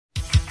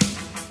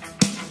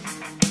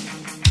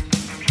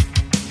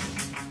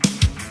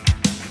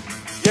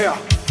Yeah.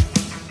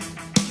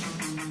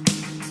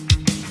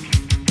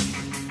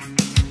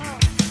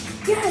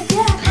 Yeah,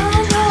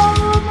 I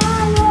know my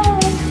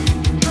love.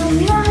 I'm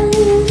not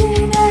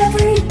losing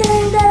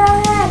everything that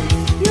I have.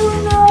 You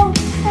know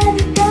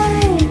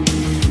everything,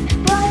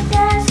 but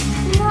that's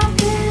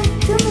nothing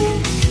to me.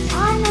 I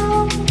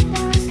know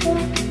my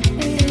stuff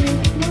is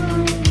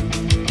mine.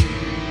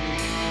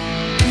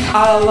 I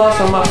lost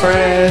all my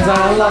friends, I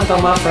lost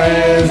all my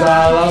friends,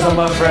 I lost all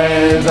my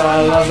friends,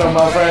 I lost all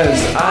my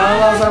friends, I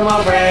lost all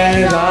my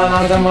friends, I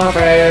lost all my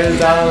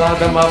friends, I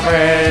lost all my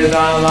friends,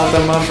 I lost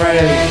all my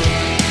friends.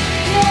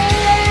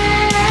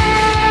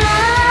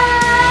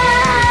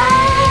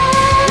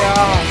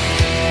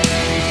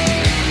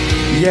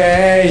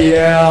 Yeah,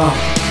 yeah.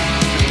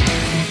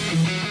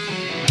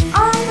 I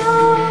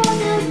know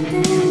the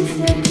things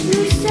that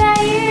you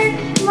say in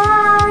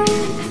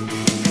mine.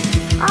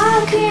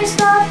 I can't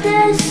stop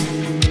this.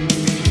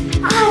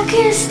 I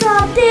can't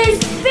stop this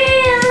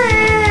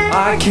feeling.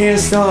 I can't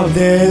stop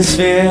this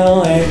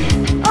feeling.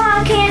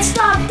 I can't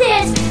stop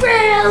this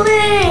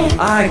feeling.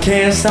 I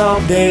can't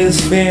stop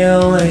this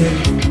feeling.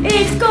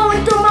 It's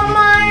going through my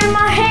mind,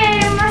 my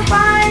head, my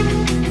spine.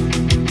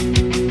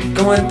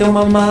 Going through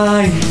my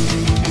mind.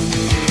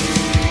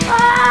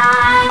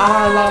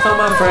 I lost all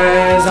my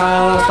friends, I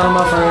lost all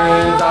my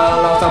friends, I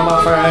lost all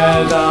my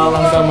friends, I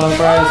lost all my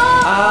friends,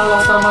 I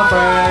lost all my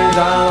friends, I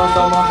lost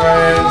all my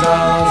friends, I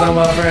lost all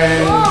my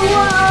friends.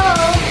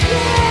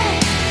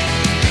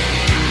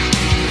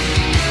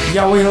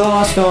 Yeah, we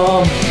lost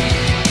them.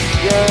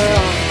 Yeah.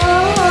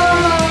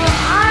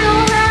 I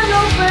don't have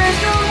no friends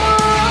no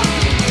more.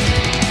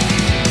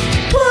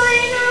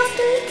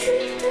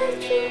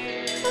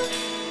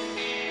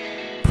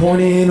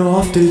 Pointing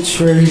off the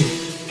tree.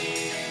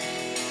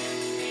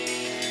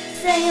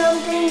 Say I'm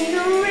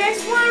dangerous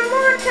one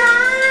more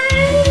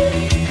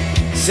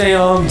time. Say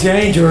I'm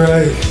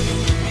dangerous.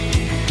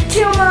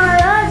 To my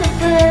other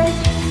friends.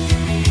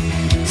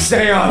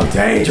 Say I'm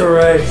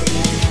dangerous.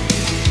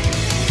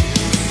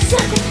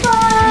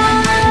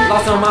 Sacrifice.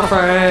 Lost all my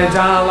friends, I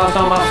lost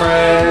all my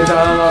friends,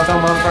 I lost all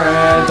my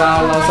friends,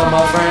 I lost all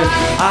my friends,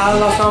 I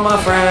lost all my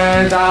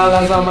friends, I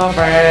lost all my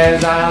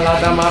friends, I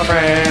lost all my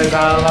friends, I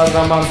lost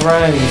all my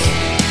friends.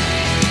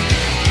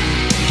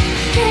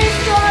 Can't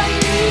stop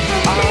me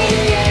from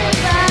thinking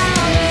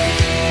about it.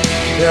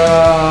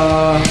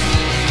 Yeah.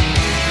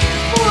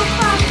 4,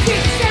 5, 6,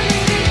 7,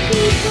 8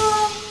 people.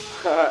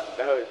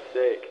 That was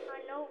sick.